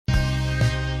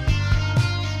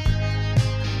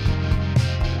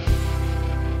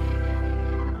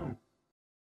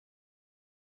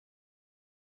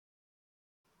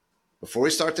Before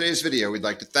we start today's video, we'd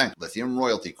like to thank Lithium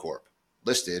Royalty Corp.,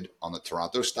 listed on the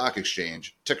Toronto Stock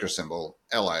Exchange, ticker symbol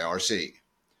LIRC.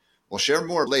 We'll share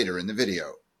more later in the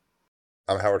video.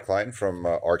 I'm Howard Klein from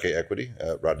RK Equity.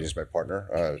 Rodney's my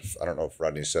partner. I don't know if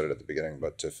Rodney said it at the beginning,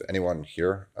 but if anyone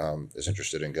here is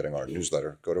interested in getting our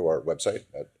newsletter, go to our website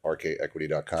at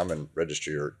rkequity.com and register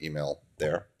your email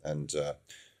there. And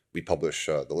we publish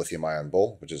the Lithium Ion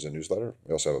Bull, which is a newsletter.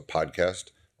 We also have a podcast,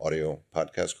 audio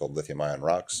podcast called Lithium Ion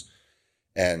Rocks,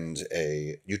 and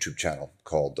a YouTube channel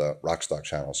called Rockstock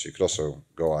Channel. So you could also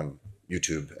go on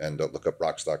YouTube and look up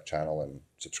Rockstock Channel and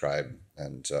subscribe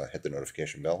and hit the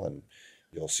notification bell, and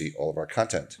you'll see all of our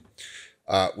content.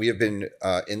 We have been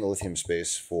in the lithium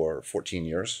space for 14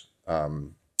 years.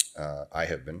 I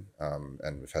have been,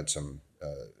 and we've had some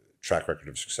track record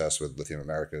of success with Lithium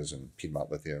Americas and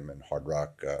Piedmont Lithium and Hard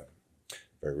Rock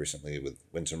very recently with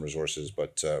Winsome Resources.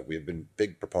 But we have been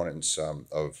big proponents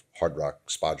of Hard Rock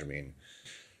spodumene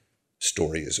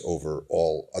stories over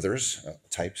all others,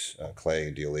 types,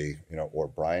 clay, DLE, or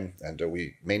brine. And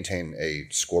we maintain a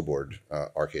scoreboard,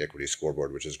 RK Equity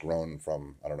scoreboard, which has grown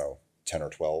from, 10 or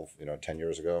 12, 10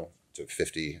 years ago to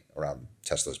 50 around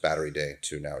Tesla's battery day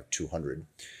to now 200.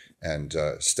 And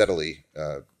steadily,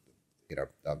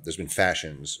 there's been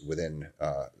fashions within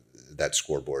that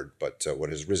scoreboard, but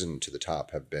what has risen to the top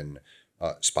have been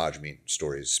spodumene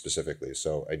stories specifically.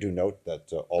 So I do note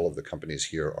that all of the companies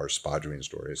here are spodumene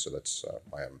stories. So that's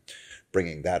why I'm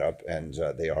bringing that up. And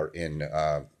they are in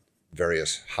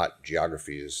various hot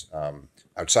geographies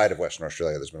outside of Western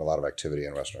Australia. There's been a lot of activity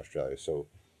in Western Australia. So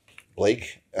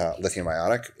Blake, Lithium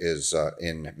Ionic, is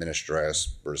in Minas Gerais,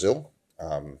 Brazil,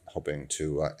 hoping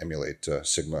to emulate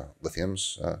Sigma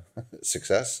Lithium's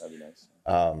success. That'd be nice.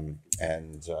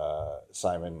 And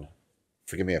Simon,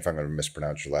 forgive me if I'm going to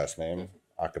mispronounce your last name.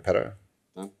 Acapetta?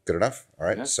 No. Good enough? All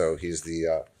right. Yeah. So he's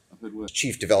the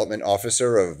Chief Development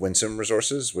Officer of Winsome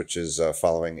Resources, which is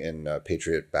following in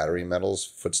Patriot Battery Metals'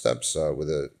 footsteps with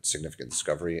a significant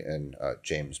discovery in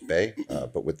James Bay,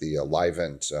 but with the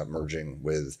Livent merging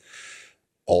with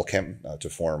Allchem to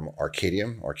form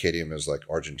Arcadium. Arcadium is like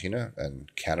Argentina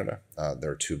and Canada.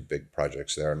 There are two big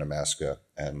projects there, Nemaska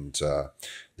and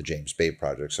the James Bay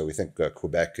project. So we think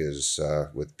Quebec is,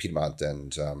 with Piedmont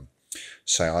and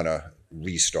Sayona,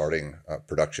 restarting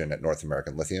production at North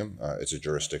American Lithium. It's a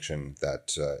jurisdiction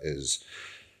that is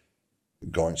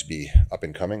going to be up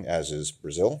and coming, as is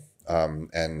Brazil,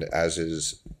 and as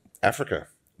is Africa,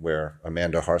 where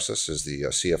Amanda Harsis is the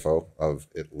CFO of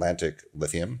Atlantic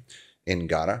Lithium in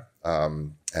Ghana.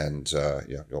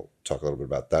 You'll talk a little bit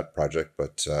about that project,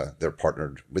 but they're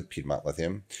partnered with Piedmont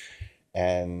Lithium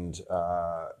and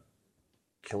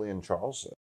Killian Charles.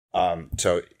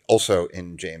 So also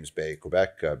in James Bay,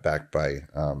 Quebec, backed by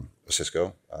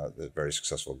Cisco, the very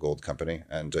successful gold company.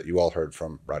 And you all heard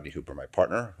from Rodney Hooper, my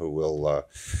partner, who will,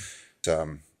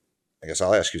 I guess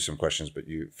I'll ask you some questions, but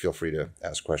you feel free to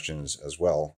ask questions as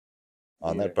well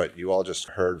on that. But you all just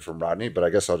heard from Rodney, but I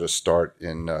guess I'll just start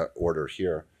in order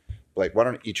here. Blake, why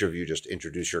don't each of you just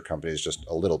introduce your companies just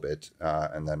a little bit,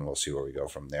 and then we'll see where we go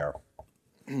from there.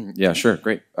 Yeah, sure.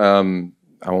 Great.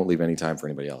 I won't leave any time for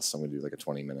anybody else. I'm going to do like a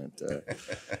 20-minute.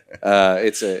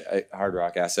 It's a hard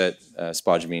rock asset,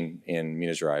 spodumene in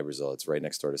Minas Gerais, Brazil. It's right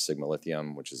next door to Sigma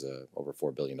Lithium, which is a over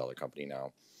 $4 billion company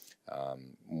now.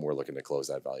 We're looking to close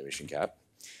that valuation cap.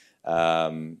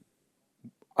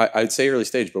 I'd say early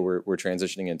stage, but we're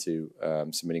transitioning into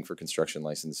submitting for construction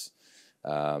license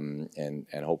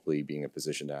and hopefully being in a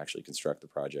position to actually construct the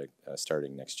project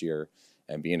starting next year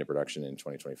and be into production in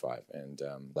 2025. And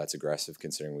that's aggressive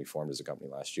considering we formed as a company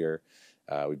last year.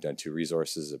 We've done 2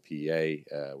 resources, a PEA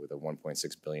with a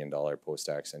 $1.6 billion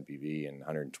post-tax NPV and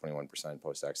 121%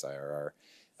 post-tax IRR.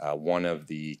 One of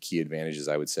the key advantages,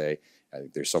 I would say, I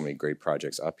think there's so many great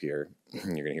projects up here. You're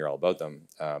going to hear all about them.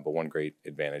 But one great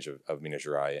advantage of Minas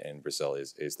Gerais and Brazil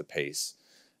is the pace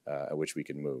at which we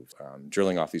can move.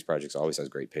 Drilling off these projects always has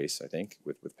great pace, I think,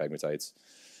 with pegmatites.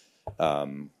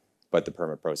 But the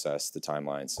permit process, the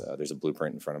timelines, there's a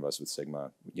blueprint in front of us with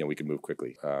Sigma. We can move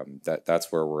quickly.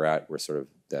 That's where we're at. We're sort of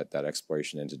that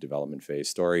exploration into development phase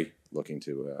story, looking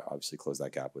to obviously close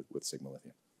that gap with Sigma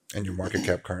Lithium. And your market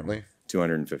cap currently?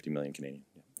 250 million Canadian.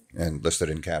 Yeah. And listed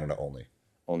in Canada only?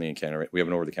 Only in Canada. We have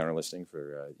an over-the-counter listing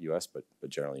for U.S., but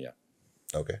generally, yeah.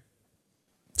 Okay.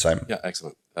 Simon? Yeah,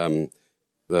 excellent.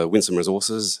 The Winsome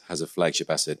Resources has a flagship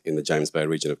asset in the James Bay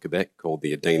region of Quebec called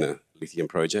the Adena Lithium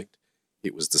Project.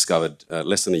 It was discovered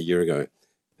less than a year ago,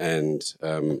 and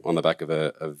on the back of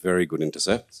a very good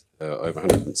intercept, over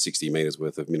 160 meters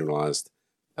worth of mineralized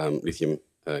lithium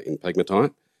in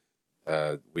pegmatite.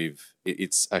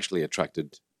 It's actually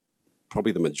attracted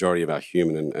probably the majority of our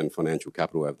human and financial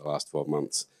capital over the last 12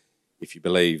 months. If you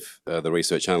believe the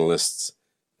research analysts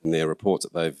and their reports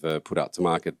that they've put out to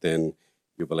market, then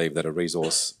you'll believe that a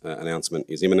resource announcement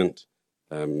is imminent.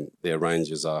 Their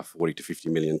ranges are 40 to 50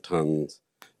 million tonnes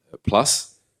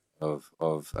plus of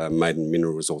maiden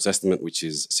mineral resource estimate, which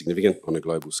is significant on a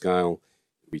global scale.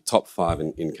 It'll be top 5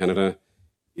 in Canada.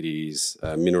 It is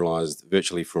mineralised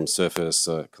virtually from surface,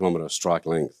 kilometre strike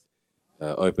length,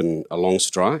 open along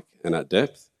strike and at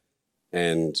depth,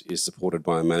 and is supported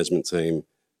by a management team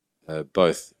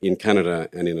both in Canada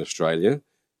and in Australia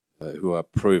who are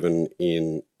proven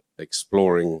in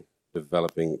exploring,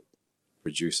 developing,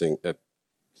 producing,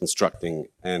 constructing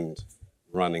and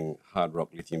running hard rock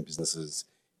lithium businesses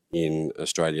in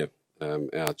Australia.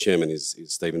 Our chairman is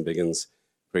Stephen Biggins,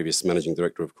 previous managing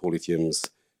director of Core Lithium's.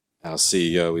 Our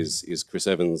CEO is Chris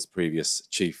Evans, previous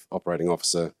chief operating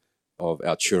officer of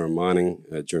Altura Mining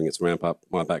during its ramp up.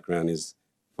 My background is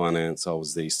finance. I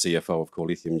was the CFO of Core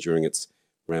Lithium during its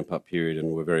ramp up period,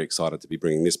 and we're very excited to be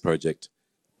bringing this project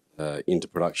into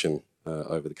production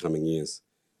over the coming years.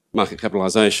 Market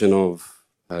capitalisation of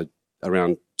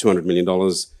around $200 million,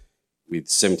 with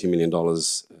 $70 million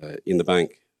in the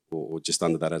bank, or just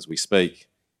under that as we speak.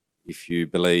 If you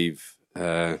believe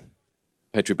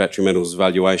Petri Battery Metals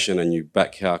valuation and you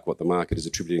back calc what the market is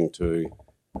attributing to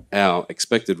our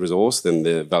expected resource, then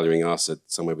they're valuing us at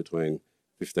somewhere between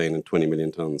 15 and 20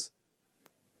 million tonnes.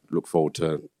 Look forward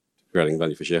to creating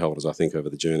value for shareholders, I think, over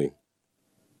the journey.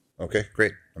 Okay,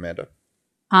 great. Amanda.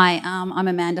 Hi, I'm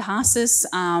Amanda Harsis.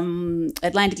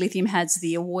 Atlantic Lithium has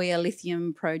the Awoya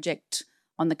Lithium project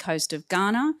on the coast of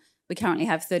Ghana. We currently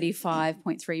have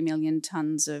 35.3 million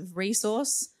tonnes of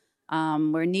resource.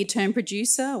 We're a near-term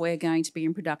producer. We're going to be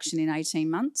in production in 18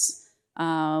 months.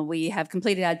 We have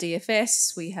completed our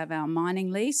DFS. We have our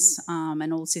mining lease,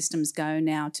 and all systems go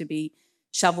now to be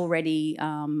shovel-ready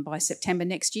by September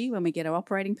next year when we get our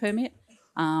operating permit.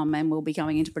 And we'll be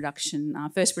going into production,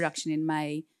 first production in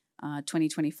May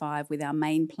 2025, with our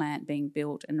main plant being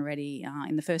built and ready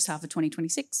in the first half of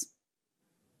 2026.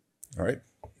 All right,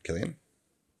 Killian.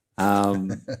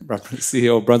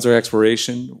 CEO of Brunswick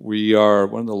Exploration. We are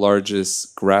one of the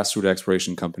largest grassroots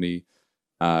exploration company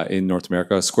in North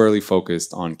America, squarely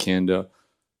focused on Canada.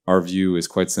 Our view is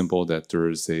quite simple, that there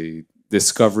is a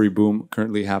discovery boom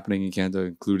currently happening in Canada,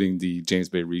 including the James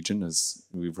Bay region, as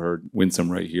we've heard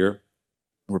Winsome right here.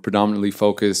 We're predominantly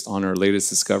focused on our latest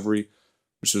discovery,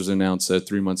 which was announced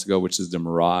 3 months ago, which is the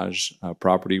Mirage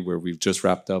property, where we've just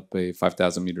wrapped up a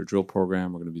 5,000-meter drill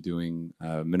program. We're going to be doing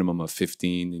a minimum of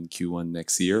 15 in Q1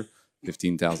 next year,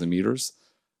 15,000 meters.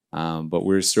 But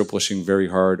we're still pushing very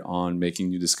hard on making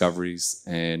new discoveries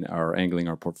and are angling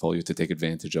our portfolio to take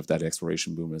advantage of that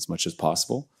exploration boom as much as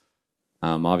possible.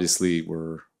 Obviously,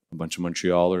 we're a bunch of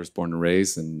Montrealers, born and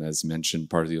raised, and as mentioned,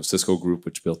 part of the Osisko Group,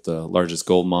 which built the largest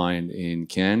gold mine in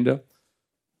Canada.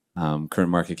 Current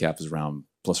market cap is around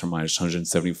plus or minus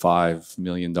 $175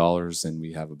 million, and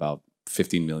we have about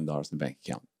 $15 million in the bank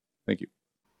account. Thank you.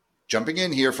 Jumping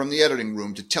in here from the editing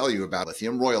room to tell you about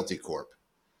Lithium Royalty Corp.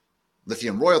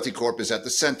 Lithium Royalty Corp is at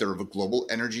the center of a global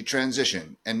energy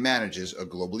transition and manages a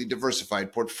globally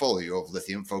diversified portfolio of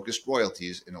lithium-focused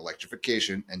royalties in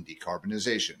electrification and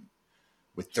decarbonization.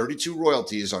 With 32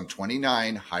 royalties on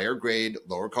 29 higher-grade,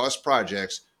 lower-cost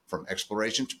projects from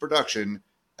exploration to production,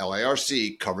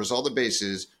 LIRC covers all the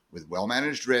bases with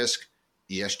well-managed risk,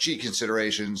 ESG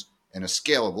considerations, and a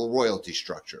scalable royalty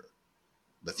structure.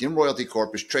 Lithium Royalty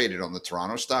Corp is traded on the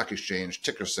Toronto Stock Exchange,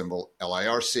 ticker symbol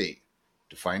LIRC.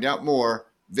 To find out more,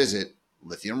 visit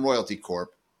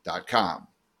lithiumroyaltycorp.com.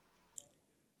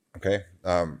 Okay,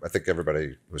 I think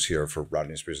everybody was here for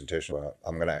Rodney's presentation.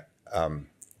 I'm going to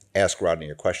ask Rodney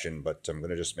a question, but I'm going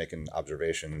to just make an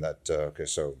observation that, okay,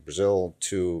 so Brazil,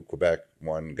 2, Quebec,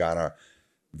 1, Ghana,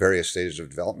 various stages of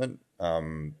development,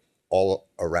 all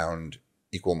around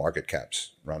equal market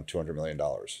caps, around $200 million.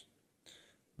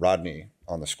 Rodney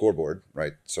on the scoreboard,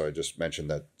 right? So I just mentioned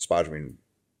that spodumene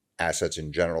assets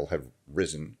in general have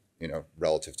risen,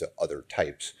 relative to other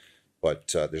types,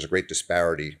 but there's a great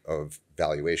disparity of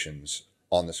valuations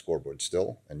on the scoreboard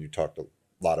still. And you talked a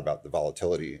lot about the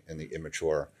volatility in the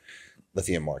immature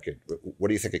lithium market. What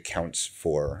do you think accounts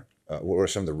for, what are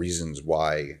some of the reasons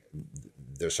why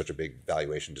there's such a big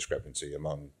valuation discrepancy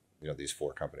among, these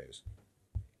 4 companies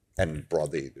and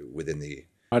broadly within the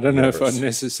I don't know if I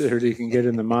necessarily can get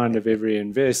in the mind of every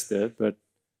investor, but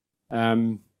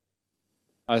I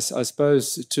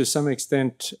suppose to some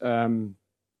extent,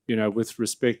 with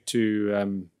respect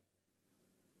to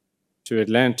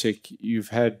Atlantic, you've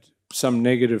had some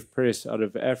negative press out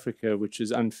of Africa, which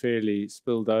is unfairly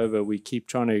spilled over. We keep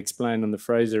trying to explain on the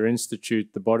Fraser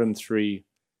Institute the bottom three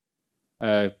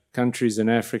countries in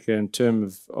Africa in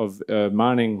terms of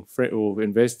mining or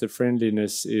investor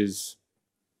friendliness is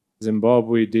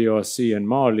Zimbabwe, DRC, and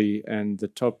Mali, and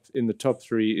in the top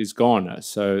three is Ghana.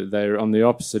 So they're on the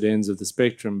opposite ends of the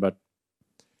spectrum. But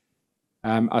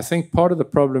I think part of the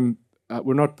problem,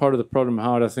 we're not part of the problem,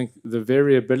 Howard. I think the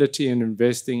variability in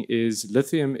investing is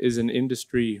lithium is an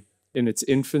industry in its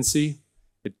infancy.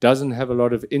 It doesn't have a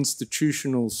lot of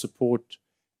institutional support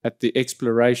at the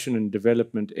exploration and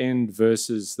development end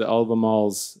versus the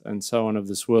Albemarle's and so on of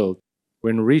this world.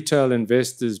 When retail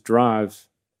investors drive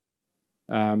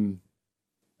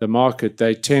the market,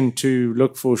 they tend to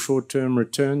look for short-term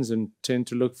returns and tend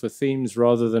to look for themes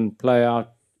rather than play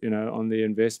out, on the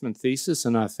investment thesis.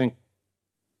 And I think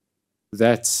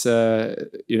that's,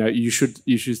 you should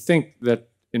think that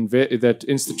that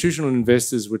institutional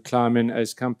investors would climb in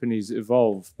as companies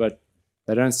evolve, but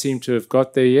they don't seem to have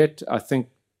got there yet. I think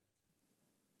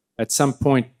at some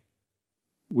point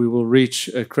we will reach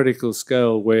a critical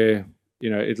scale where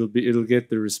it'll get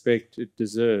the respect it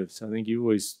deserves. I think you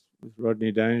always, with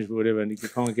Rodney Dangerfield, whatever, and you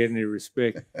can't get any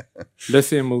respect.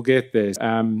 Lithium will get there.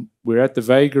 We're at the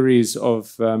vagaries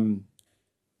of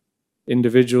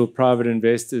individual private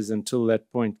investors until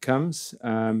that point comes.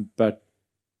 But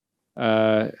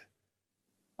I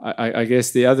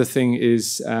guess the other thing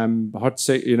is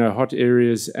hot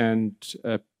areas and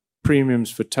premiums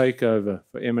for takeover,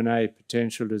 for M&A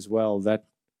potential as well. That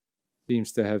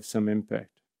seems to have some impact.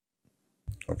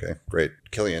 Okay, great.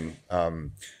 Killian,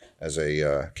 as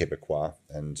a Quebecois,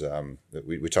 and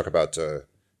we talk about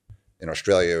in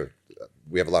Australia,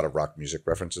 we have a lot of rock music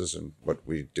references in what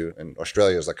we do. And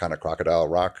Australia is like kind of crocodile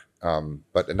rock,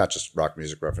 but not just rock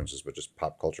music references, but just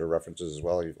pop culture references as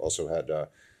well. You've also had a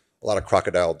lot of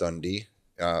Crocodile Dundee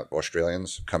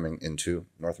Australians coming into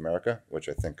North America, which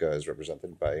I think is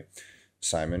represented by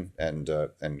Simon and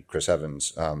Chris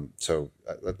Evans. So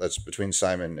that's between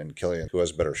Simon and Killian, who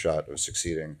has a better shot of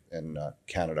succeeding in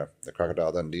Canada, the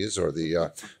Crocodile Dundees or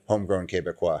the homegrown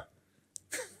Quebecois?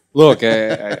 Look,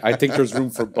 I think there's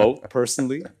room for both,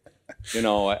 personally.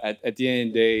 At the end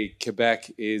of the day,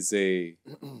 Quebec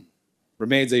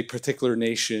remains a particular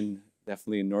nation,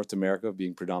 definitely in North America,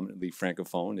 being predominantly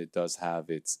Francophone. It does have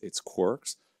its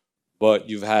quirks, but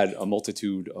you've had a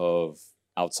multitude of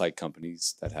outside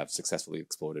companies that have successfully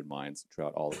exploded mines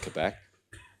throughout all of Quebec.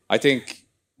 I think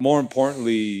more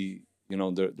importantly,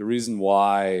 the reason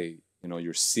why,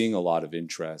 you're seeing a lot of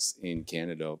interest in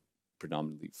Canada,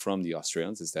 predominantly from the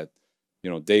Australians, is that,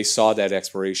 they saw that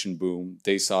exploration boom.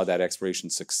 They saw that exploration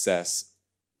success,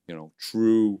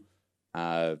 through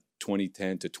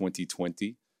 2010 to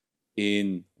 2020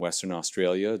 in Western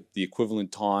Australia. The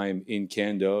equivalent time in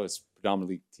Canada is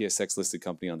predominantly TSX listed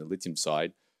company on the lithium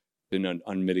side, been an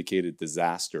unmitigated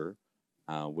disaster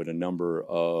with a number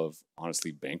of,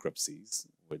 honestly, bankruptcies,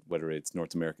 whether it's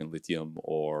North American Lithium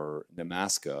or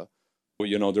Nemaska.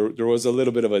 There was a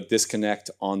little bit of a disconnect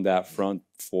on that front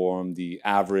from the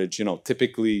average.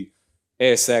 Typically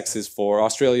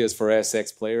Australia is for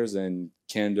ASX players and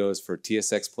Canada is for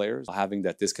TSX players. Having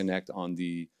that disconnect on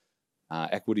the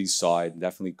equities side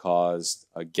definitely caused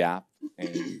a gap,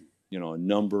 and a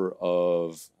number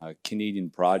of Canadian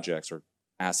projects or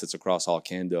assets across all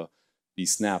Canada be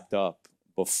snapped up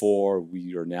before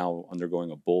we are now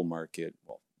undergoing a bull market,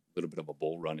 a little bit of a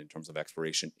bull run in terms of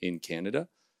exploration in Canada.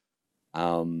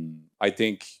 I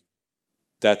think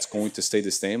that's going to stay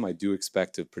the same. I do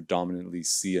expect to predominantly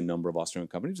see a number of Australian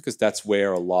companies because that's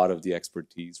where a lot of the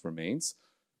expertise remains.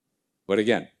 But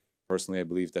again, personally, I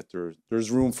believe that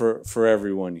there's room for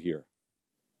everyone here.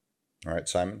 All right,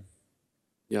 Simon?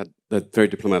 Yeah, that's very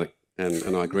diplomatic.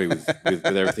 And I agree with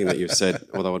everything that you've said,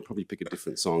 although I'd probably pick a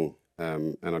different song,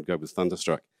 and I'd go with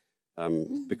Thunderstruck,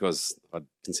 because I'd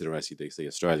consider AC/DC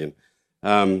Australian.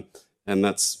 And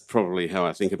that's probably how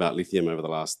I think about lithium over the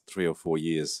last 3 or 4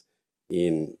 years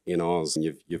in Oz. And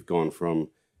you've gone from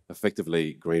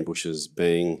effectively Greenbushes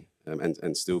being,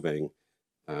 and still being,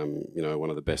 one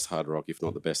of the best hard rock, if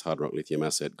not the best hard rock lithium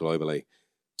asset globally,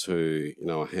 to,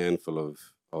 a handful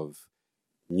of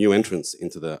new entrants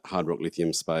into the hard rock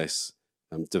lithium space,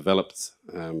 developed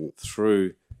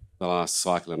through the last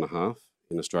cycle and a half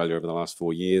in Australia over the last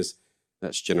 4 years.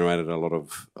 That's generated a lot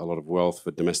of wealth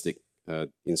for domestic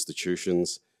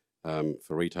institutions,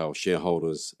 for retail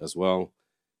shareholders as well,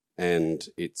 and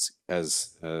it's,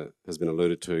 as has been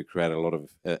alluded to, created a lot of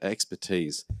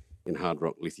expertise in hard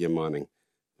rock lithium mining.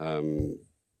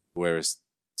 Whereas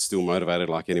still motivated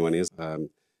like anyone is.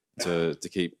 to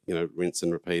keep, rinse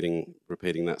and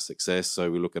repeating that success.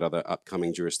 So we look at other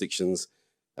upcoming jurisdictions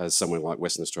as somewhere like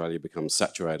Western Australia becomes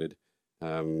saturated.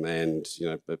 And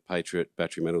the Patriot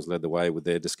Battery Metals led the way with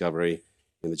their discovery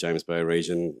in the James Bay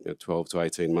region 12 to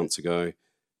 18 months ago,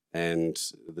 and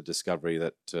the discovery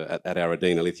that at our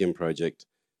Adena lithium project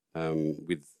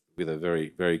with a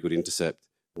very, very good intercept,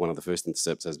 one of the first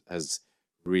intercepts has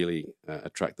really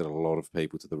attracted a lot of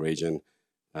people to the region,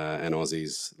 and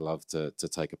Aussies love to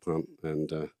take a punt,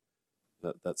 and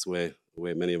that's where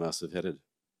many of us have headed.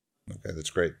 Okay,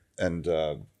 that's great. And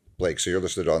Blake, so you're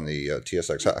listed on the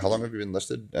TSX. How long have you been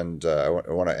listed? And I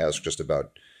want to ask just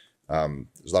about,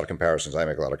 there's a lot of comparisons. I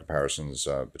make a lot of comparisons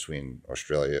between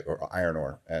Australia or iron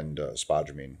ore and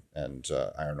spodumene. And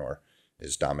iron ore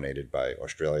is dominated by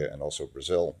Australia and also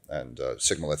Brazil. And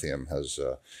Sigma Lithium has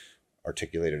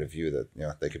articulated a view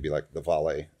that they could be like the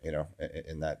Vale,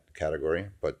 in that category.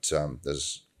 But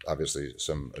there's obviously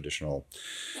some additional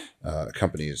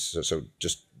companies. So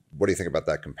just what do you think about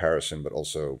that comparison? But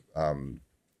also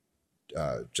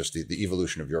just the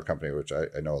evolution of your company, which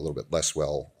I know a little bit less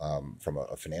well from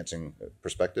a financing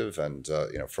perspective. And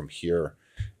from here,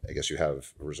 I guess you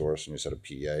have a resource and you said a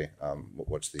PEA.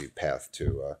 What's the path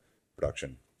to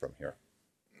production from here?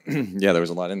 Yeah, there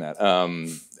was a lot in that.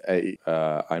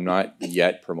 I'm not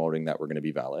yet promoting that we're going to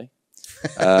be Vale,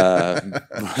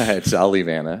 but I'll leave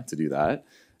Anna to do that.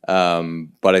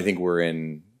 But I think we're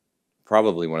in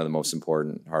probably one of the most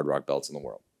important hard rock belts in the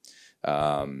world.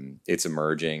 It's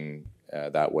emerging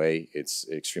that way. It's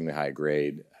extremely high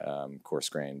grade, coarse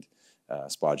grained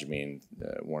spodumene,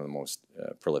 one of the most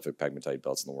prolific pegmatite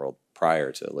belts in the world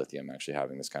prior to lithium actually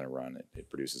having this kind of run. It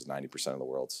produces 90% of the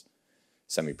world's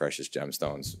semi-precious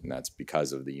gemstones, and that's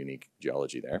because of the unique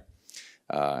geology there.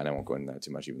 And I won't go into that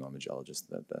too much, even though I'm a geologist,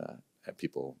 that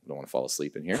people don't want to fall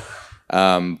asleep in here.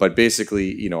 But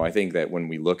basically, I think that when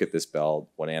we look at this belt,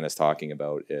 what Anna's talking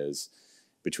about is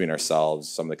between ourselves,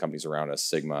 some of the companies around us,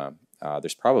 Sigma,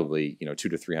 there's probably 200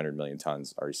 to 300 million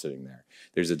tons already sitting there.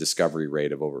 There's a discovery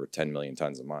rate of over 10 million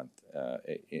tons a month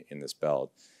in this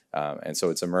belt. And so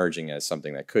it's emerging as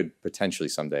something that could potentially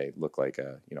someday look like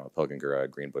a Pilgangoora,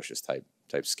 Greenbushes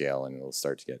type scale, and it'll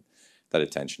start to get that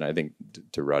attention. I think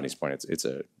to Rodney's point, it's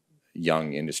a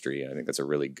young industry. I think that's a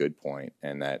really good point,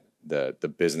 and that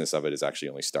the business of it is actually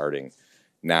only starting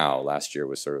now. Last year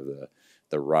was sort of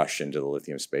the rush into the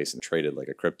lithium space and traded like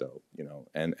a crypto,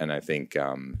 and I think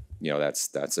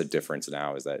that's a difference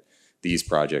now, is that these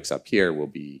projects up here will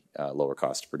be lower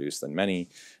cost to produce than many.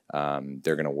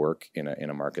 They're going to work in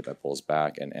a market that pulls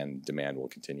back, and demand will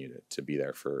continue to be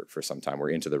there for some time. We're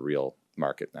into the real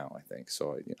market now, I think.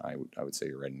 So I would say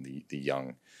you're in the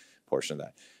young portion of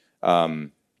that.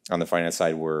 On the finance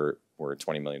side, we're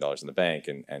 $20 million in the bank,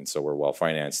 and so we're well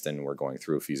financed, and we're going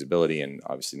through feasibility. And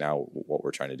obviously now what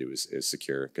we're trying to do is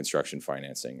secure construction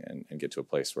financing and get to a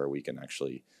place where we can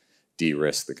actually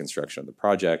de-risk the construction of the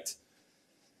project,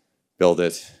 build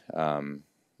it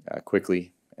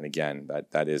quickly. And again,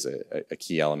 that is a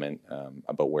key element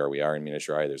about where we are in Minas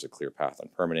Gerais. There's a clear path on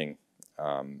permitting,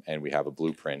 and we have a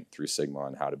blueprint through Sigma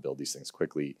on how to build these things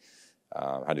quickly,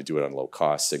 how to do it on low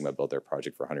cost. Sigma built their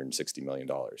project for $160 million.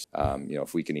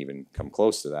 If we can even come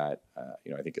close to that,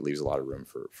 I think it leaves a lot of room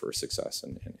for success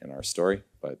in our story.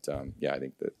 But I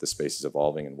think that the space is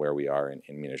evolving, and where we are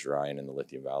in Minas Gerais and in the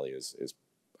Lithium Valley is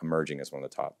emerging as one of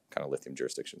the top kind of lithium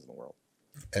jurisdictions in the world.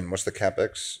 And what's the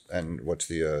capex and what's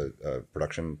the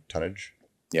production tonnage?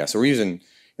 Yeah, so we're using,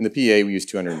 in the PEA, we use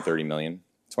 $230 million.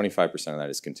 25% of that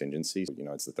is contingency.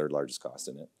 It's the third largest cost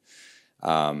in it.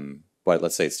 But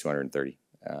let's say it's 230.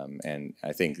 And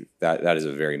I think that is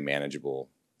a very manageable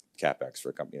capex for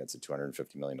a company that's a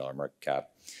 $250 million market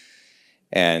cap.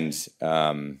 And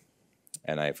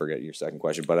I forget your second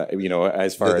question, but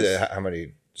as far as how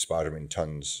many spodumene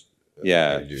tons?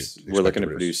 We're looking to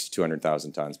produce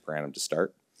 200,000 tons per annum to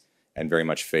start, and very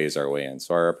much phase our way in.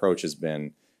 So our approach has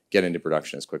been get into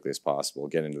production as quickly as possible,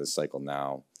 get into the cycle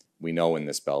now. We know in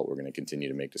this belt we're going to continue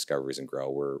to make discoveries and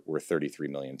grow. We're 33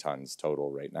 million tons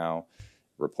total right now.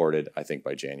 Reported, I think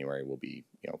by January we'll be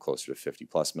closer to 50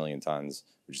 plus million tons,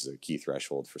 which is a key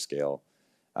threshold for scale.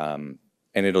 And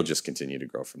it'll just continue to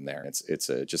grow from there.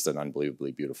 It's just an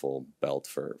unbelievably beautiful belt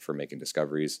for making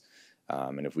discoveries.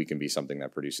 And if we can be something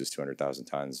that produces 200,000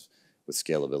 tons with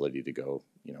scalability to go,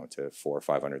 to 400,000 or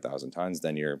 500,000 tons,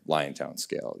 then your Liontown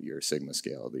scale, your Sigma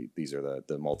scale, these are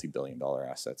the multi-billion-dollar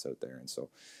assets out there. And so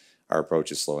our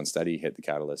approach is slow and steady, hit the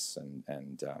catalysts,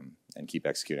 and keep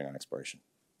executing on exploration.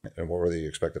 And what were the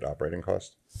expected operating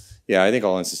costs? Yeah, I think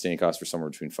all-in sustaining costs were somewhere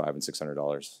between $500 and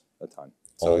 $600 a ton.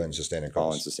 So all-in sustaining costs?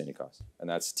 All-in sustaining costs. And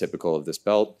that's typical of this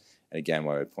belt. And again,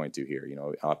 what I would point to here,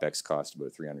 OpEx cost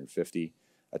about 350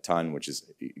 a ton, which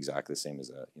is exactly the same as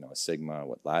a Sigma.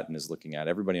 What Latin is looking at,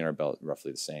 everybody in our belt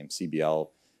roughly the same. CBL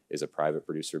is a private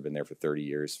producer, been there for 30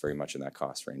 years, very much in that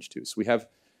cost range too. So we have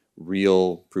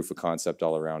real proof of concept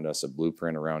all around us, a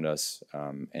blueprint around us.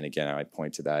 And again, I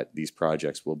point to that. These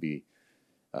projects will be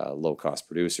low-cost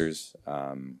producers.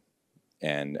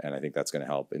 And I think that's going to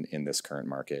help in this current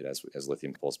market as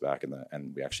lithium pulls back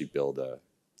and we actually build a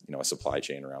supply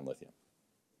chain around lithium.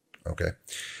 Okay.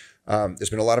 There's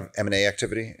been a lot of M&A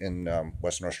activity in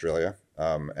Western Australia,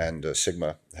 and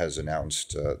Sigma has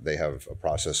announced they have a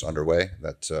process underway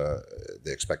that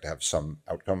they expect to have some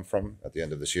outcome from at the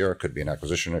end of this year. It could be an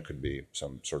acquisition, it could be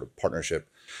some sort of partnership.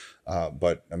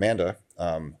 But Amanda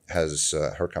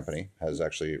her company has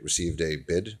actually received a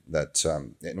bid that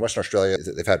in Western Australia,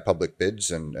 they've had public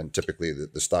bids, and typically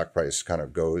the stock price kind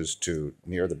of goes to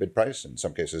near the bid price, in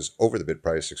some cases over the bid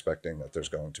price, expecting that there's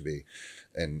going to be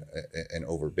an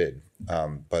overbid.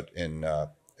 But in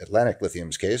Atlantic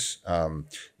Lithium's case,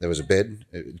 there was a bid.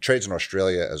 It trades in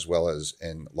Australia as well as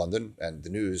in London, and the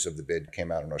news of the bid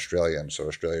came out in Australia, and so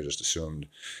Australia just assumed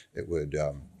it would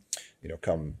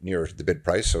come near the bid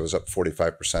price. So it was up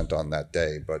 45% on that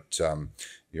day. But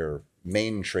your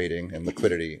main trading and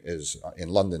liquidity is in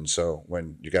London. So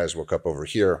when you guys woke up over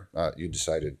here, you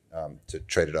decided to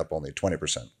trade it up only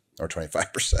 20% or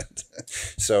 25%.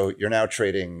 So you're now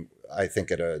trading, I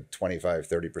think, at a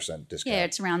 25-30% discount. Yeah,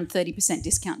 it's around 30%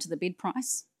 discount to the bid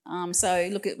price. So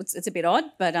look, it's a bit odd,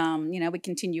 but we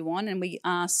continue on, and we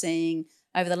are seeing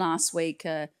over the last week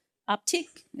a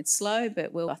uptick. It's slow,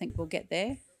 but I think we'll get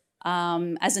there.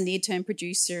 As a near-term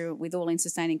producer with all-in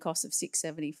sustaining costs of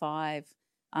 $675,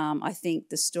 I think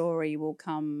the story will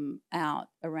come out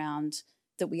around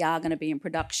that we are going to be in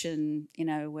production.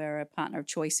 We're a partner of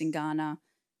choice in Ghana.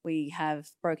 We have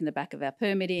broken the back of our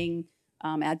permitting.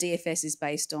 Our DFS is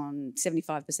based on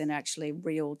 75% actually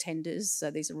real tenders,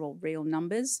 so these are all real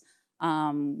numbers.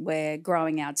 We're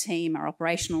growing our team, our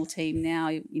operational team now.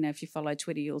 If you follow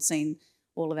Twitter, you'll see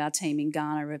all of our team in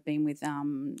Ghana have been with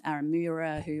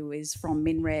Aramura, who is from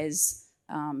MinRes,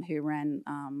 who ran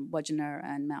Wodgina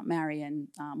and Mount Marion,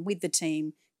 with the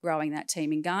team, growing that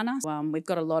team in Ghana. We've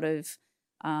got a lot of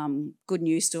good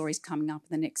news stories coming up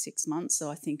in the next 6 months, so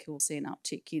I think we'll see an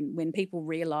uptick in when people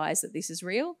realise that this is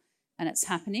real and it's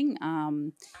happening.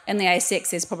 And the ASX,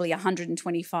 there's probably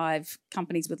 125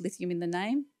 companies with lithium in the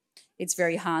name. It's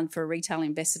very hard for a retail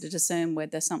investor to discern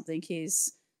whether something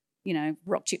is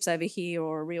rock chips over here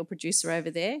or a real producer over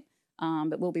there.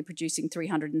 But we'll be producing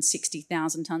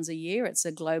 360,000 tonnes a year. It's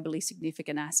a globally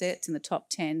significant asset. It's in the top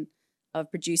 10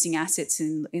 of producing assets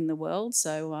in the world.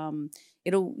 So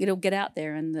it'll get out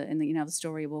there, and the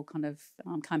story will kind of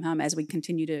come home as we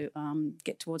continue to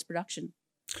get towards production.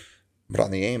 But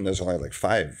on the AIM, there's only like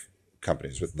 5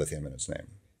 companies with lithium in its name.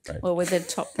 Right? Well, we're the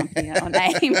top company on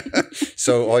AIM.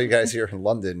 So all you guys here in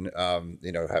London,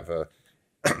 have a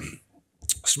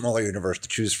smaller universe to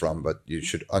choose from, but you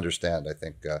should understand, I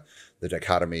think, the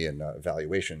dichotomy in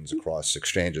valuations across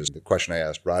exchanges. The question I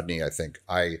asked Rodney, I think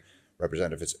I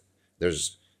represent,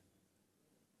 there's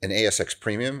an ASX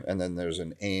premium and then there's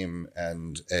an AIM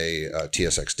and a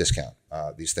TSX discount.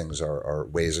 These things are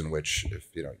ways in which, if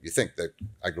you think that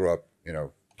I grew up,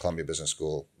 Columbia Business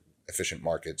School, efficient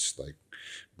markets, like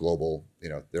global,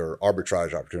 there are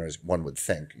arbitrage opportunities, one would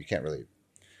think. You can't really,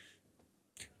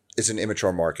 it's an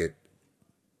immature market.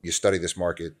 You study this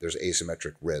market, there's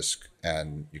asymmetric risk,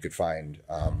 and you could find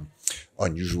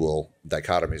unusual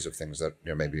dichotomies of things that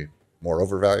maybe more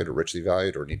overvalued or richly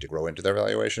valued or need to grow into their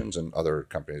valuations, and other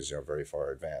companies very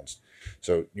far advanced.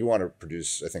 So you want to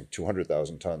produce, I think,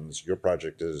 200,000 tons. Your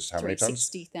project is how many tons?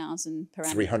 360,000 per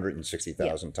annum.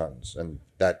 360,000 tons, and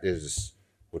that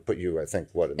would put you, I think,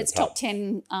 in it's the top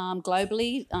 10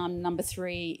 globally, number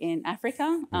 3 in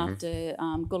Africa, after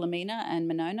Goulamina and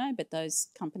Monono, but those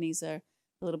companies are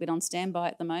a little bit on standby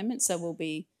at the moment, so we'll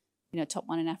be top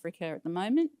 1 in Africa at the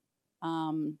moment.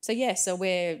 So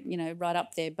we're right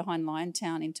up there behind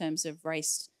Liontown in terms of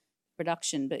race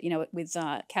production, but with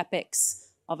capex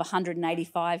of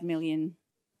 185 million,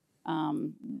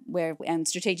 and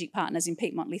strategic partners in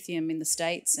Piedmont Lithium in the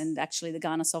States, and actually the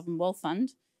Ghana Sovereign Wealth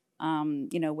Fund,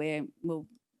 we're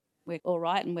all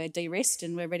right, and we're de-risked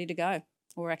and we're ready to go.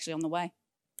 We're actually on the way.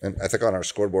 And I think on our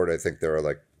scoreboard, I think there are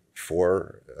like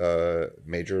 4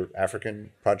 major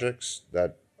African projects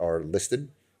that are listed,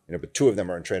 but 2 of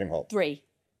them are in trading halt. 3.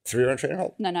 3 are in trading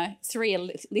halt? No, 3 are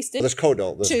listed. Well, there's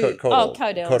Codel. There's 2.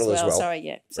 Codel as well. Sorry,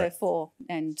 yeah. So right. 4,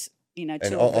 and 2.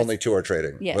 And only 2 are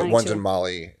trading. Yeah, but one's in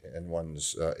Mali and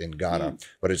one's in Ghana.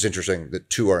 But it's interesting that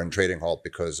 2 are in trading halt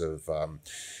because of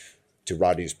to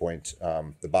Rodney's point,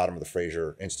 the bottom of the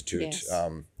Fraser Institute, Yes.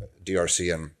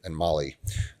 DRC and Mali.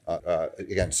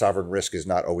 Again, sovereign risk is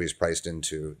not always priced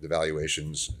into the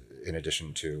valuations. In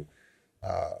addition to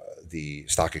the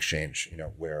stock exchange,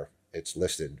 where it's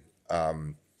listed.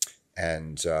 And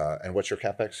what's your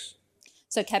capex?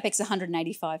 So CapEx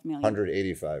 185 million.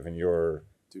 185, and you're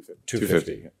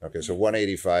 250. 250. Okay, so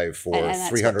 185 for And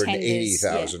that's what 10 years,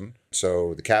 380,000.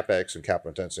 So the capex and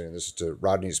capital intensity, and this is to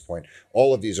Rodney's point,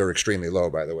 all of these are extremely low,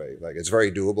 by the way. Like, it's very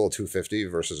doable, 250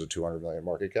 versus a 200 million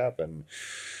market cap, and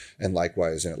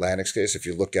likewise in Atlantic's case, if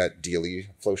you look at DLE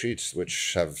flow sheets,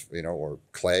 which have or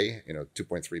Clay,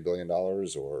 $2.3 billion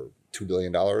or $2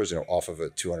 billion, off of a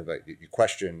 200, you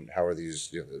question how are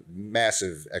these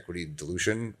massive equity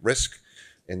dilution risk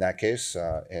in that case.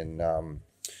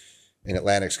 In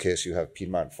Atlantic's case, you have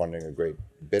Piedmont funding a great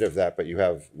bit of that, but you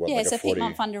have So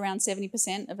Piedmont fund around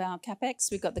 70% of our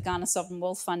capex. We've got the Ghana Sovereign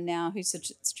Wealth Fund now, who's a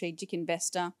strategic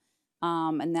investor,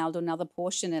 and they'll do another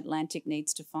portion. Atlantic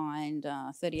needs to find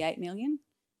 38 million,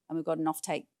 and we've got an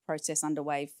offtake process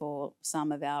underway for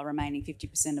some of our remaining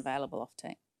 50% available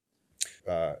offtake.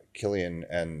 Killian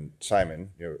and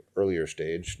Simon, earlier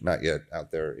stage, not yet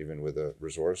out there even with a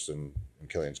resource, and in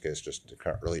Killian's case, just the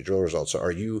current early drill results.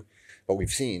 So but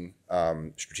we've seen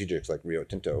strategics like Rio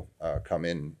Tinto come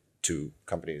in to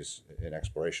companies in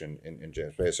exploration in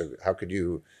James Bay. So how could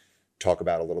you talk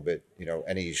about a little bit,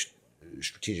 any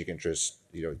strategic interest,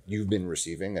 you've been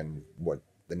receiving and what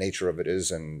the nature of it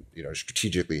is, and,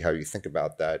 strategically how you think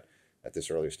about that at this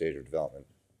early stage of development?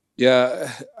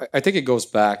 Yeah, I think it goes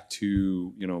back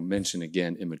to, mention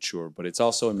again, immature, but it's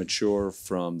also immature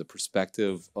from the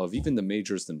perspective of even the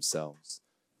majors themselves.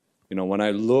 When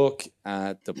I look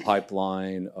at the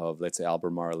pipeline of, let's say,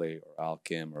 Albemarle or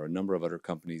Alchem or a number of other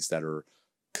companies that are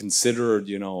considered,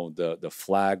 the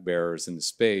flag bearers in the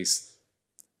space,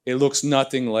 it looks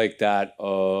nothing like that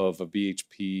of a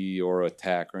BHP or a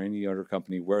Teck or any other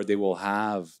company where they will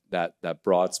have that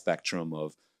broad spectrum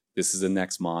of, this is the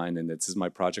next mine, and this is my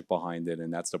project behind it,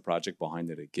 and that's the project behind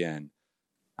it again.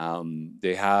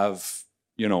 They have,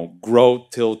 growth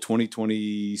till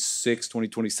 2026,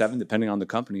 2027, depending on the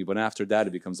company. But after that, it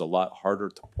becomes a lot harder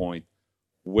to point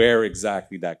where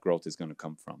exactly that growth is going to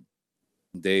come from.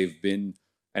 They've been,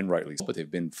 and rightly so, but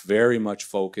they've been very much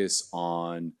focused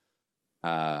on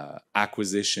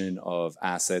acquisition of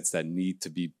assets that need to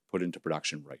be put into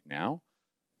production right now.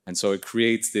 And so it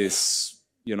creates this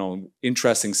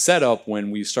interesting setup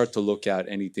when we start to look at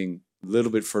anything a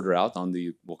little bit further out on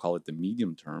we'll call it the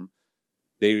medium term.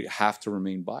 They have to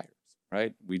remain buyers,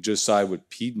 right? We just saw with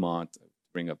Piedmont,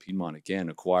 bring up Piedmont again,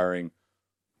 acquiring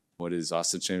what is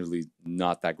ostensibly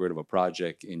not that great of a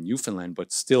project in Newfoundland,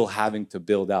 but still having to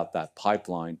build out that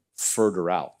pipeline further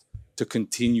out to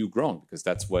continue growing, because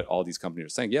that's what all these companies are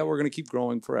saying. Yeah, we're going to keep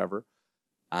growing forever.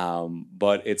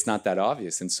 But it's not that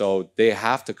obvious. And so they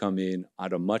have to come in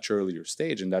at a much earlier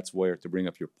stage. And that's where, to bring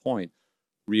up your point,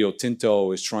 Rio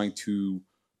Tinto is trying to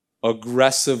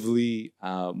aggressively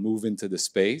move into the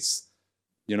space.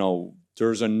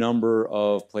 There's a number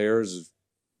of players,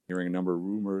 hearing a number of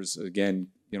rumors, again,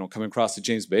 coming across the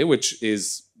James Bay, which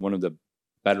is one of the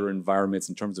better environments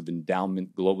in terms of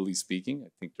endowment, globally speaking. I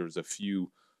think there's a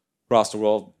few across the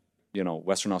world,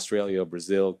 Western Australia,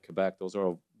 Brazil, Quebec, those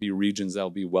are be regions that will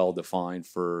be well defined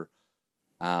for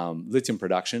lithium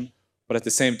production. But at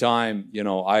the same time,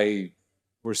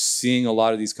 we're seeing a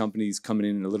lot of these companies coming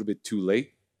in a little bit too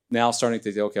late. Now starting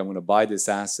to say, okay, I'm going to buy this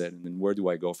asset, and then where do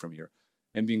I go from here?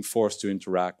 And being forced to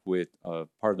interact with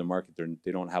part of the market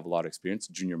they don't have a lot of experience,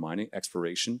 junior mining,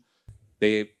 exploration.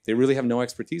 They really have no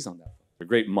expertise on that. They're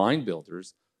great mine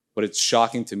builders, but it's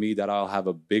shocking to me that I'll have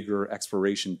a bigger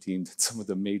exploration team than some of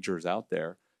the majors out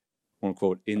there, quote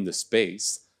unquote, in the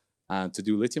space to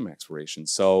do lithium exploration.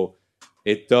 So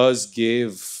it does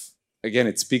give, again,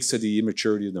 it speaks to the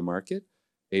immaturity of the market,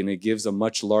 and it gives a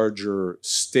much larger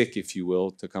stick, if you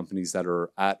will, to companies that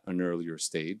are at an earlier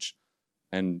stage.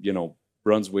 And,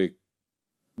 Brunswick,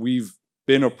 we've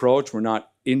been approached. We're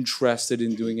not interested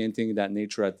in doing anything of that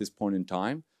nature at this point in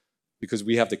time because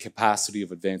we have the capacity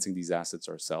of advancing these assets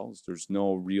ourselves. There's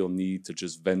no real need to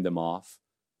just vend them off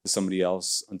to somebody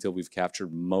else until we've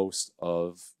captured most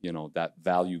of, that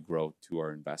value growth to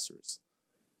our investors.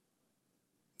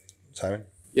 Simon?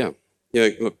 Yeah,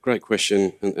 look, great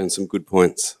question and some good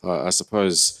points. I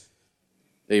suppose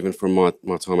even from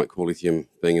my time at Core Lithium,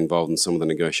 being involved in some of the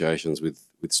negotiations with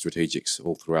strategics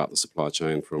all throughout the supply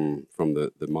chain, from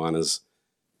the miners,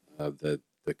 the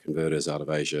converters out of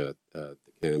Asia, the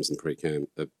CAMs and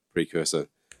the precursor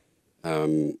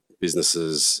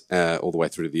businesses, all the way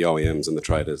through to the OEMs and the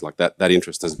traders, like that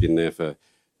interest has been there for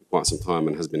quite some time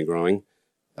and has been growing.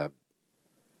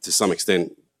 to some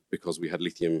extent, because we had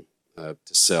lithium to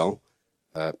sell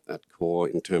at core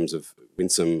in terms of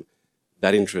Winsome,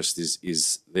 that interest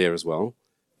is there as well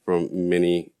from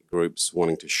many groups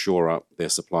wanting to shore up their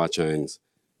supply chains,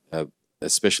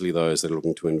 especially those that are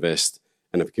looking to invest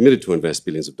and have committed to invest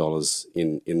billions of dollars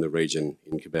in the region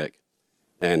in Quebec.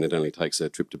 And it only takes a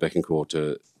trip to Bécancour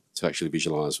to actually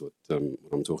visualise what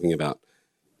I'm talking about.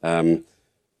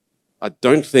 I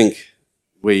don't think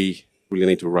we really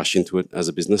need to rush into it as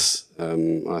a business.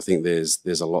 I think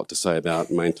there's a lot to say about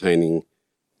maintaining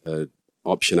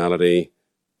optionality.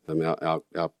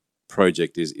 Our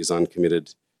project is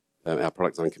uncommitted. Our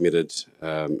product's uncommitted.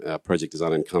 Our project is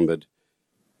unencumbered.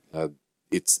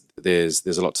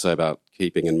 There's a lot to say about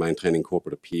keeping and maintaining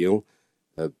corporate appeal.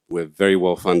 We're very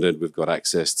well funded. We've got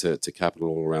access to capital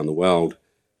all around the world,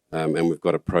 and we've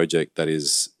got a project that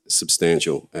is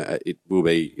substantial. It will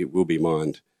be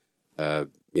mined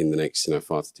in the next 5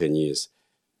 to 10 years.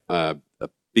 A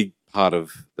big part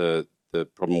of the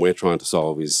problem we're trying to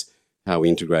solve is how we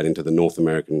integrate into the North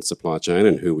American supply chain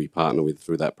and who we partner with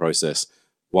through that process,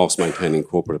 whilst maintaining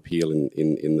corporate appeal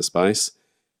in the space.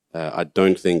 I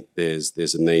don't think there's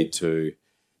a need to.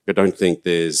 I don't think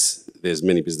there's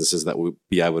many businesses that will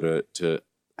be able to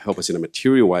help us in a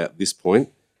material way at this point,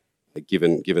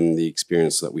 given the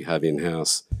experience that we have in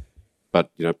house.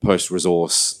 But post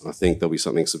resource, I think there'll be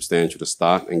something substantial to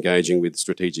start engaging with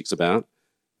strategics about.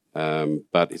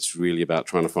 But it's really about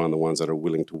trying to find the ones that are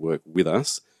willing to work with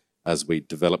us as we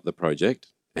develop the project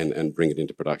and bring it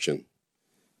into production.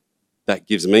 That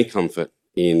gives me comfort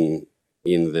in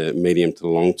the medium to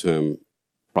long term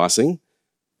pricing.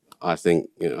 I think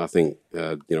one of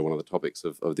the topics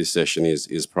of this session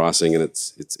is pricing, and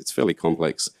it's fairly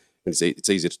complex. It's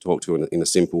easy to talk to in a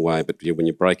simple way, but when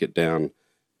you break it down,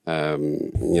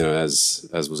 as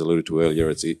was alluded to earlier,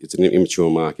 it's an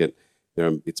immature market. There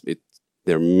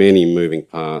are many moving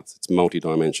parts. It's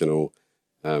multidimensional.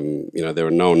 There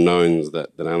are known knowns that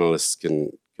analysts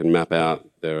can map out.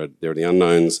 There are the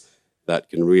unknowns that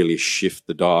can really shift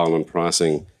the dial on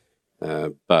pricing.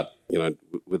 But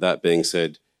with that being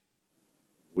said,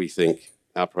 we think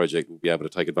our project will be able to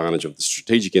take advantage of the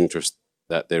strategic interest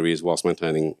that there is whilst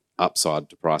maintaining upside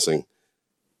to pricing.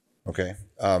 Okay.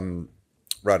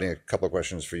 Rodney, a couple of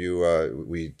questions for you.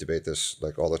 We debate this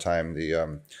all the time,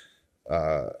 the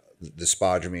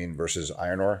spodumene versus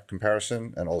iron ore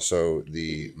comparison, and also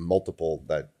the multiple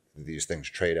that these things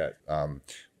trade at. The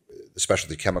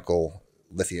specialty chemical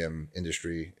lithium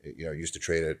industry, used to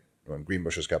trade at, when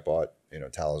Greenbushes got bought,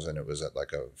 Talison, it was at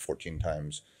a 14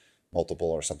 times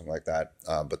multiple or something like that.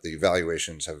 But the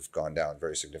valuations have gone down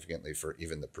very significantly for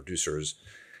even the producers.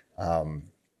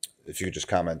 If you could just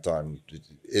comment on,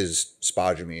 is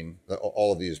spodumene,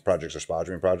 all of these projects are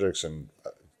spodumene projects, and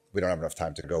we don't have enough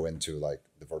time to go into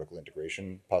the vertical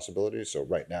integration possibilities. So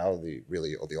right now,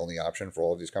 the only option for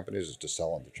all of these companies is to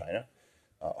sell into China.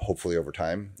 Hopefully over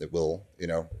time it will,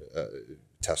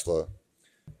 Tesla,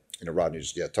 Rodney,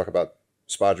 just talk about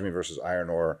spodumene versus iron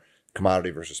ore,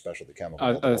 commodity versus specialty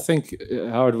chemical. I think,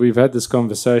 Howard, we've had this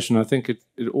conversation. I think it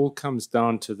all comes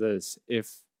down to this.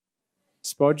 If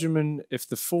spodumene, if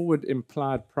the forward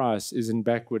implied price is in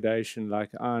backwardation like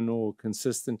iron ore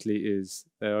consistently is,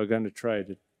 they are going to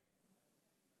trade it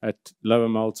at lower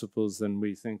multiples than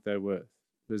we think they're worth.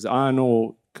 Because iron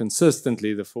ore,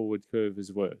 consistently, the forward curve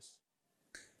is worse.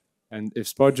 And if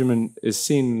spodumene is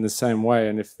seen in the same way,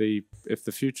 and if the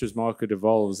futures market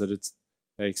evolves that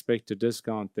they expect a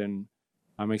discount, then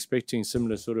I'm expecting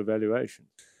similar sort of valuation.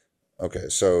 Okay,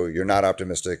 so you're not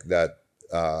optimistic that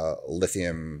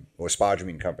lithium or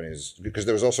spodumene companies, because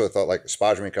there was also a thought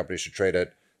spodumene companies should trade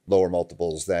at lower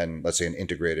multiples than, let's say, an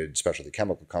integrated specialty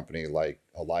chemical company like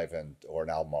a Livent or an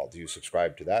Albemarle. Do you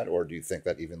subscribe to that, or do you think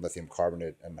that even lithium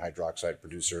carbonate and hydroxide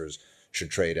producers should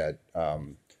trade at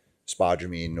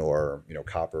spodumene or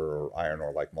copper or iron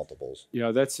ore like multiples?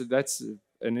 Yeah, that's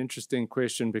an interesting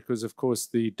question, because of course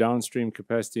the downstream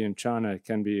capacity in China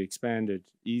can be expanded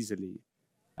easily.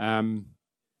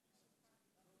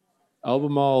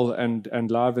 Albemarle and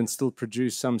Livent still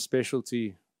produce some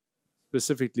specifically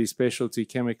specialty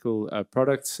chemical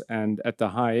products, and at the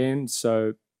high end.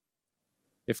 So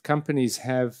if companies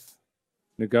have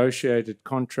negotiated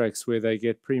contracts where they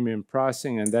get premium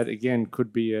pricing, and that again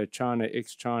could be a China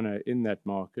ex-China in that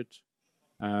market,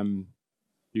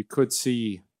 you could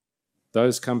see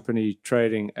those companies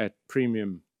trading at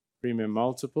premium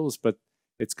multiples. But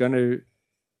it's going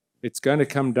to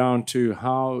come down to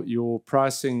how your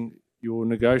pricing, your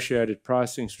negotiated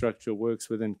pricing structure works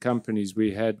within companies.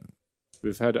 We've had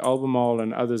Albemarle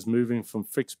and others moving from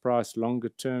fixed price longer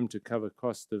term to cover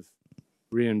cost of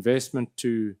reinvestment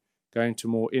to going to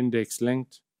more index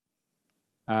linked.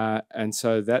 And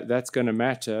so that's going to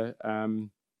matter.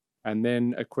 And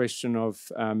then a question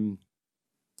of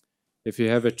if you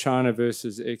have a China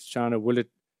versus ex-China,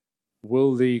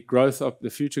 will the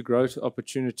future growth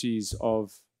opportunities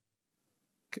of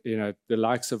the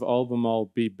likes of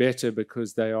Albemarle be better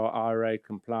because they are IRA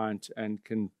compliant and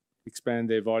can expand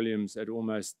their volumes at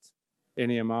almost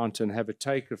any amount and have a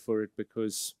taker for it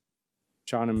because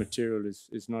China material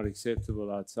is not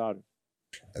acceptable outside of.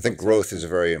 I think growth is a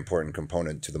very important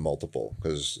component to the multiple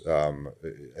because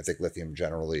I think lithium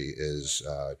generally is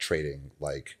trading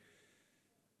like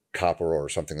copper or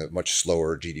something that much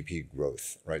slower GDP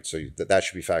growth, right? So that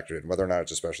should be factored in, whether or not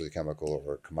it's a specialty chemical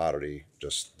or a commodity.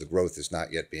 Just the growth is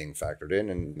not yet being factored in,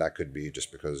 and that could be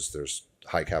just because there's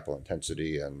high capital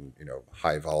intensity and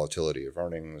high volatility of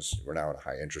earnings. We're now in a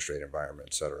high interest rate environment,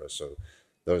 et cetera. So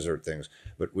those are things.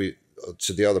 But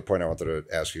so the other point I wanted to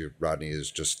ask you, Rodney,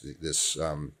 is just this.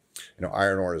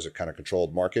 Iron ore is a kind of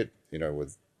controlled market,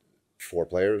 with 4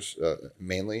 players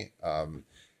mainly.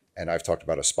 And I've talked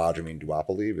about a spodumene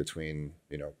duopoly between,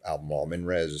 Albemarle,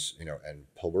 Minres, and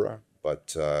Pilbara.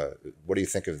 But what do you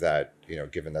think of that,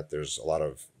 given that there's a lot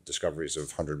of discoveries of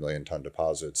 100 million ton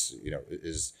deposits,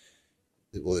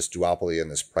 will this duopoly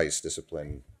and this price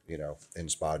discipline, in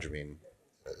spodumene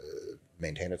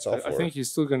maintain itself? I think you're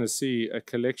still going to see a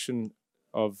collection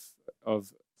of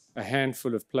a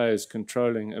handful of players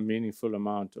controlling a meaningful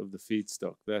amount of the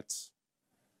feedstock. That's,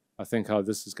 I think, how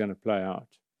this is going to play out.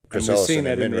 Chris and we've Ellison seen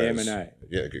that in the Minres, M&A.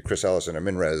 Yeah, Chris Ellison and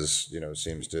Minres,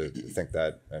 seems to think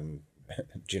that, and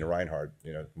Gina Reinhardt,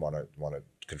 want to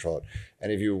control it.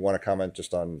 Any of you want to comment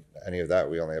just on any of that?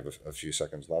 We only have a few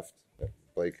seconds left.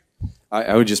 Blake?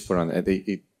 I would just put on that.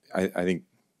 I think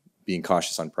being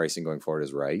cautious on pricing going forward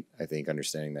is right. I think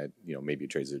understanding that, maybe it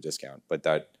trades at a discount, but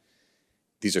that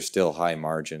these are still high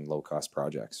margin, low cost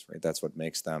projects, right? That's what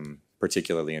makes them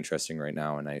particularly interesting right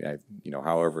now. And I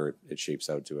however it shapes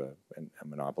out to a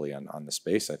monopoly on the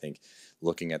space, I think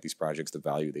looking at these projects, the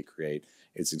value they create,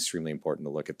 it's extremely important to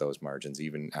look at those margins,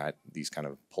 even at these kind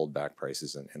of pulled back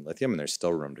prices in lithium. And there's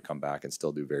still room to come back and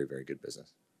still do very, very good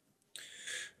business.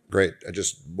 Great.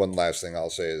 Just one last thing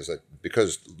I'll say is that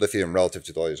because lithium relative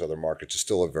to all these other markets is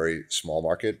still a very small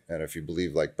market. And if you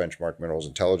believe like Benchmark Minerals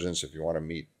Intelligence, if you want to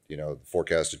meet, the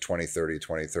forecasted 2030,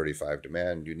 2035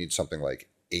 demand, you need something like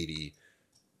 80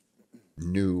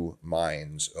 new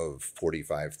mines of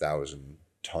 45,000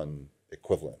 ton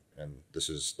equivalent. And this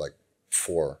is like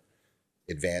 4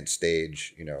 advanced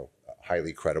stage,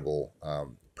 highly credible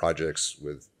projects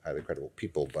with highly credible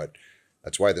people. But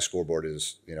that's why the scoreboard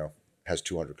is, has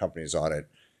 200 companies on it.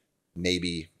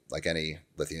 Maybe like any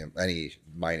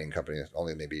mining company,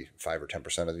 only maybe 5 or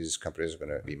 10% of these companies are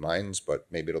going to be mines, but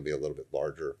maybe it'll be a little bit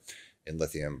larger in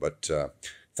lithium. But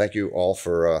thank you all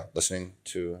for listening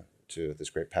to this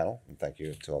great panel, and thank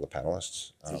you to all the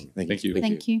panelists. Thank you.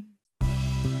 Thank you.